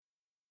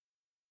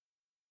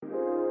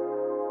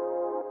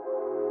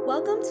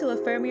Welcome to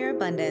Affirm Your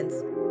Abundance,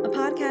 a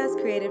podcast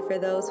created for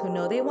those who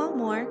know they want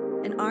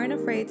more and aren't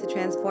afraid to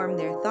transform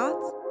their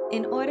thoughts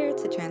in order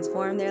to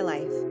transform their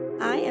life.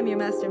 I am your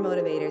master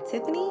motivator,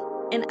 Tiffany,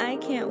 and I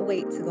can't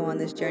wait to go on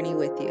this journey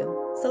with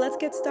you. So let's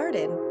get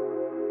started.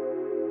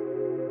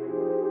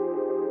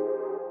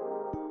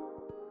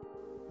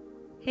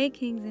 Hey,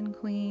 kings and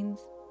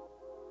queens.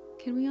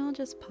 Can we all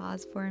just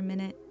pause for a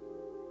minute?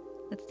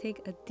 Let's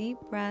take a deep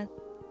breath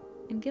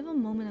and give a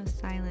moment of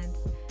silence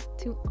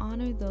to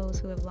honor those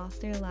who have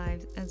lost their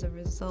lives as a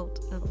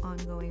result of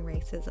ongoing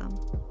racism.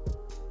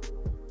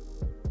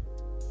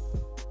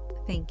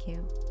 Thank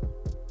you.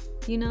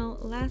 You know,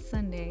 last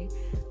Sunday,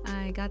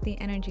 I got the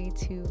energy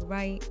to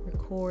write,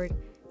 record,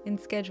 and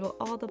schedule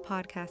all the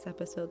podcast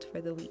episodes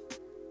for the week.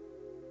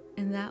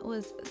 And that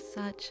was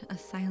such a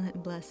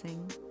silent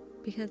blessing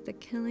because the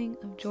killing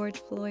of George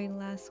Floyd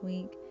last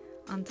week,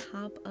 on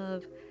top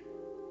of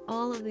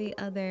all of the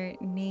other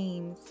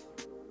names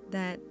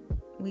that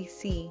we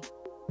see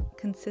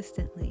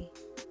consistently,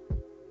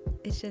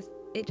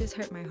 it just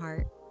hurt my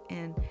heart.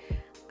 And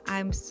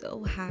I'm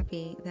so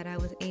happy that I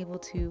was able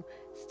to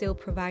still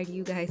provide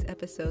you guys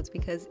episodes,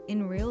 because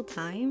in real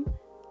time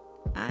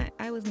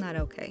I was not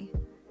okay,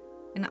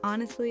 and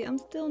honestly I'm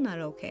still not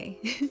okay.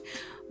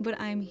 But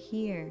I'm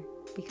here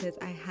because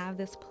I have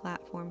this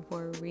platform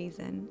for a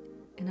reason,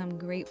 and I'm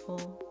grateful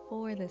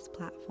for this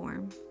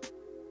platform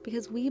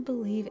because we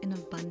believe in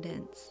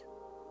abundance.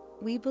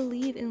 We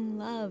believe in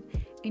love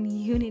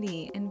and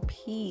unity and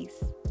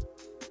peace.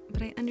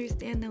 But I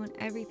understand that when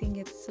everything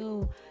gets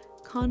so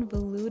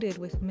convoluted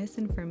with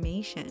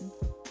misinformation,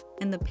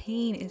 and the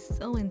pain is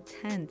so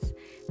intense,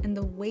 and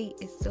the weight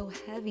is so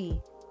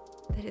heavy,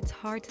 that it's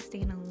hard to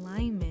stay in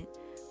alignment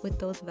with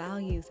those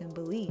values and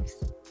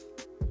beliefs.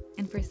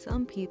 And for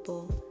some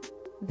people,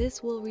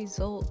 this will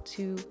result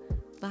to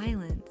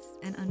violence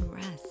and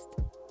unrest.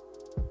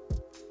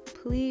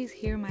 Please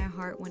hear my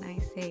heart when I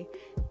say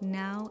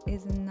now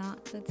is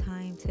not the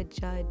time to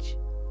judge.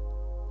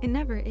 It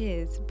never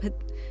is, but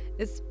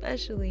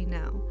especially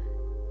now.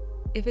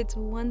 If it's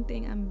one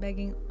thing I'm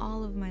begging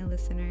all of my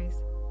listeners,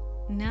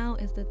 now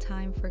is the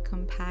time for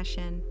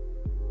compassion.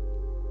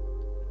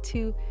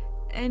 To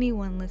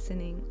anyone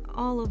listening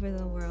all over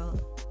the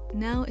world,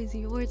 now is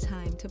your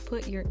time to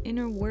put your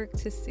inner work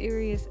to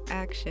serious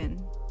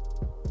action.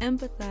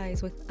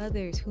 Empathize with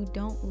others who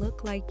don't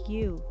look like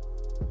you.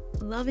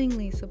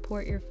 Lovingly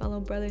support your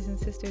fellow brothers and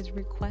sisters'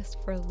 request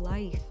for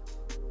life,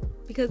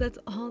 because that's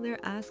all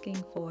they're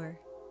asking for.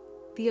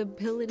 The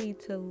ability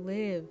to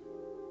live,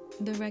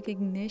 the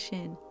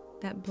recognition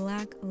that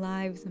Black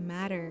lives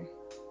matter.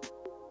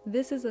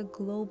 This is a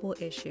global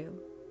issue.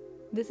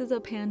 This is a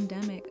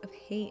pandemic of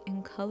hate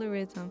and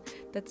colorism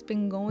that's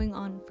been going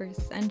on for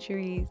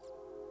centuries.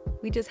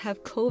 We just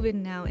have COVID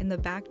now in the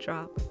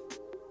backdrop.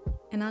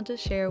 And I'll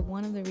just share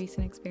one of the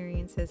recent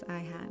experiences I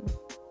had.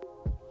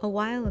 A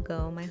while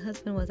ago, my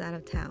husband was out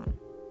of town,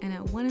 and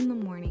at 1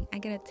 a.m, I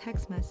get a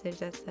text message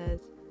that says,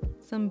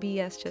 "Some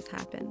BS just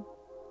happened."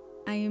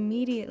 I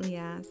immediately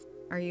ask,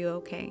 "Are you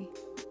okay?"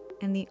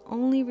 And the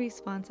only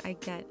response I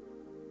get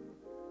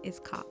is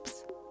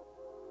cops,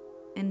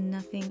 and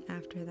nothing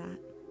after that.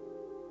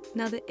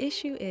 Now the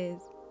issue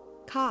is,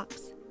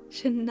 cops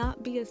should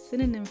not be a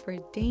synonym for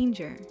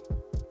danger.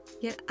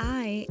 Yet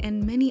I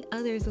and many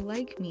others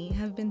like me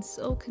have been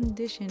so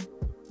conditioned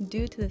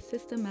due to the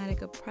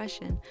systematic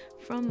oppression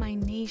from my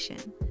nation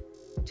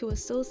to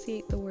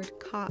associate the word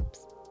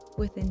cops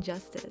with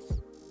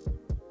injustice.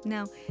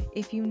 Now,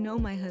 if you know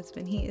my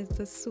husband, he is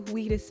the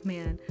sweetest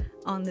man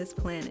on this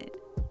planet.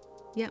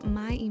 Yet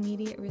my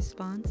immediate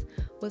response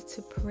was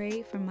to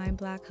pray for my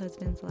Black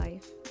husband's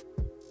life,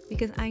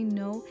 because I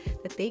know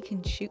that they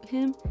can shoot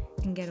him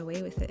and get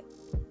away with it.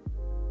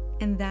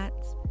 And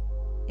that's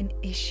an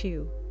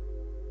issue.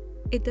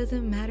 It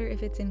doesn't matter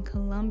if it's in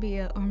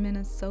Colombia or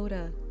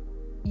Minnesota,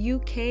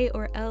 UK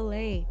or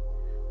LA.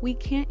 We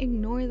can't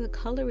ignore the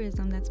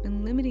colorism that's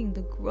been limiting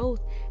the growth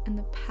and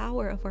the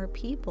power of our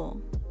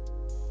people.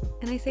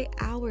 And I say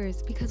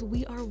ours because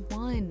we are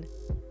one.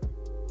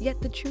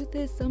 Yet the truth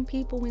is, some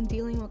people, when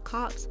dealing with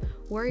cops,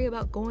 worry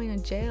about going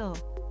to jail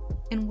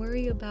and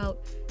worry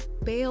about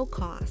bail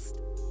costs.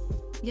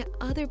 Yet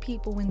other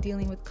people, when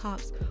dealing with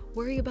cops,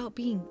 worry about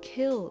being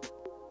killed,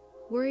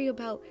 worry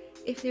about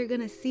if they're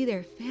gonna see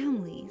their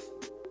families.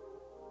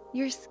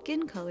 Your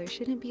skin color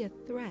shouldn't be a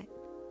threat.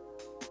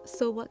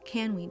 So what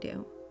can we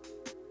do?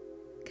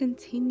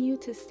 Continue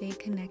to stay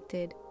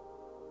connected.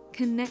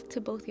 Connect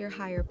to both your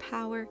higher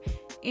power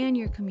and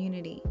your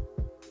community.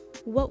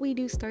 What we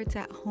do starts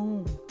at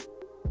home.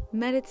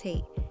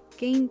 Meditate.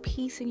 Gain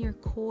peace in your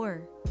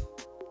core.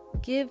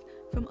 Give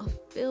from a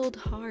filled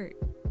heart.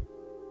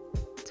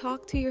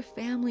 Talk to your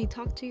family,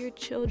 talk to your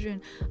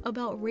children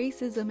about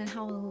racism and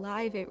how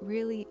alive it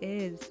really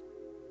is.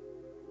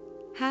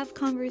 Have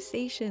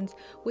conversations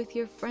with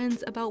your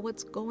friends about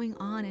what's going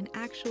on and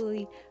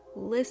actually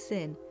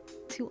listen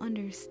to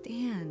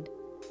understand,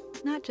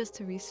 not just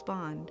to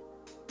respond.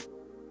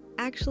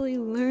 Actually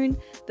learn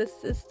the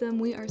system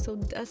we are so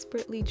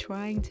desperately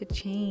trying to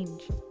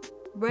change.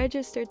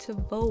 Register to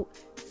vote,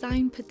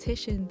 sign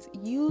petitions,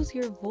 use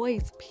your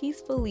voice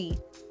peacefully.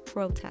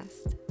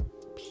 Protest.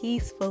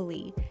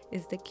 Peacefully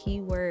is the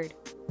key word.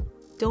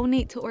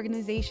 Donate to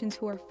organizations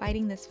who are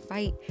fighting this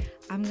fight.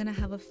 I'm going to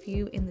have a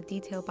few in the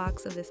detail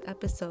box of this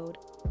episode.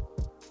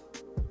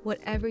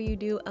 Whatever you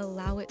do,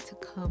 allow it to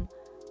come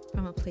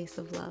from a place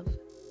of love.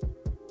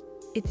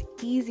 It's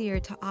easier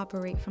to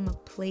operate from a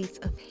place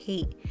of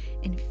hate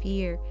and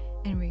fear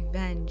and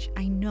revenge.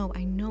 I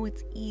know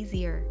it's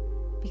easier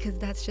because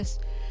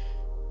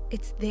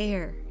it's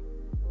there.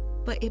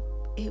 But it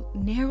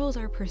narrows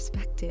our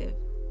perspective.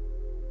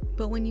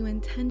 But when you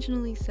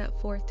intentionally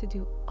set forth to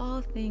do all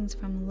things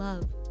from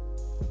love,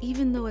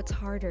 even though it's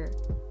harder,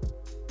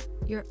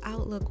 your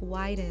outlook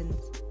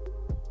widens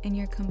and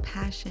your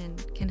compassion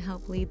can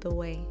help lead the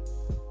way.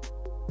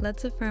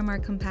 Let's affirm our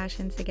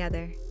compassion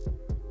together.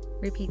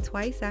 Repeat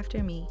twice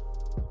after me.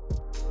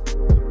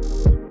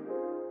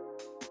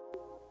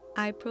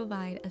 I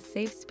provide a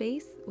safe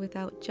space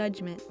without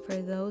judgment for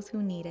those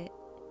who need it.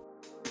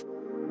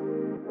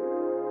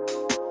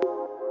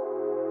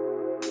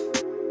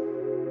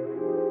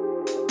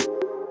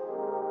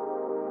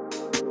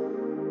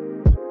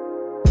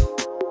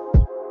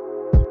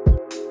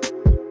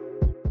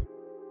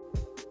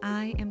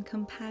 I am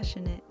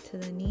compassionate to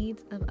the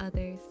needs of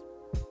others.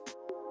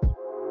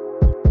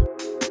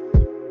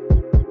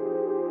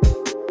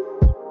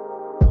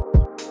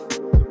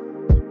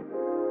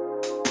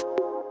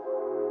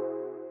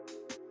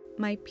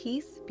 My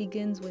peace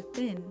begins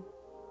within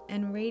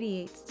and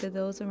radiates to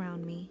those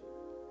around me.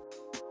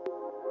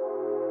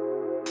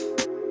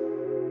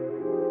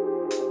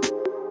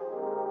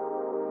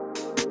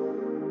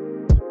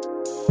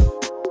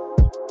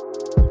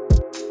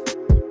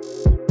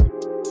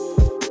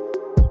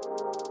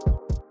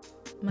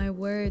 My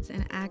words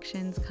and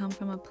actions come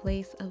from a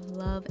place of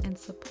love and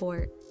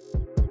support.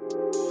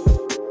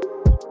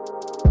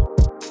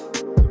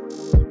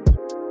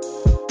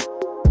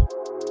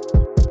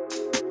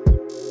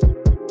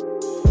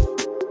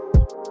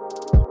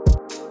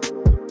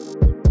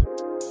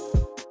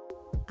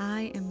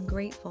 I am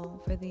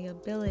grateful for the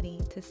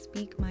ability to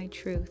speak my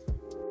truth.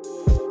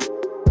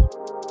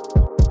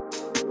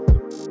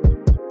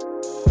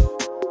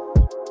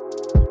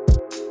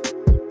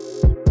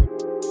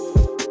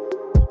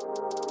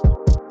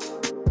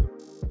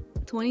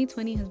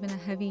 "2020 has been a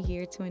heavy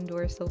year to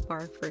endure so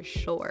far for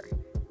sure,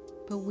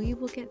 but we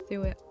will get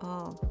through it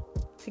all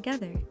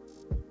together.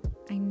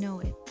 I know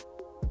it.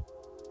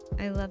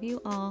 I love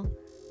you all.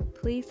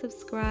 Please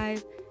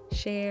subscribe,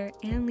 share,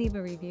 and leave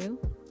a review.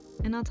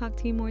 And I'll talk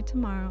to you more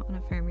tomorrow on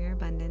Affirm Your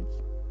Abundance.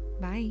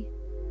 Bye.